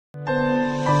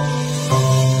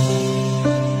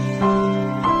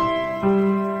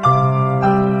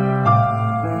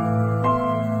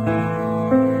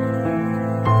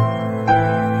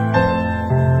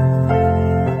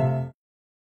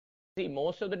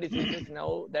most of the diseases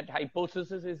now, that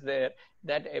hypothesis is there,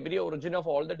 that every origin of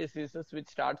all the diseases which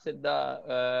starts at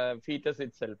the fetus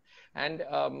itself. And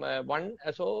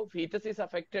so fetus is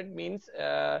affected means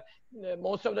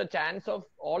most of the chance of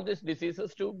all these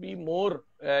diseases to be more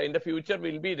in the future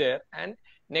will be there. And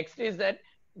next is that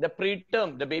the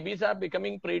preterm, the babies are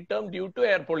becoming preterm due to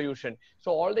air pollution.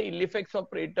 So all the ill effects of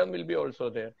preterm will be also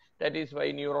there. That is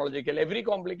why neurological, every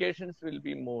complications will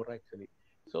be more actually.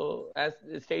 So as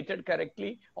stated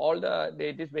correctly,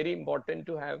 it is very important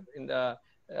to have in the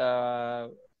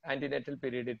antenatal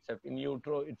period itself, in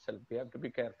utero itself. We have to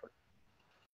be careful.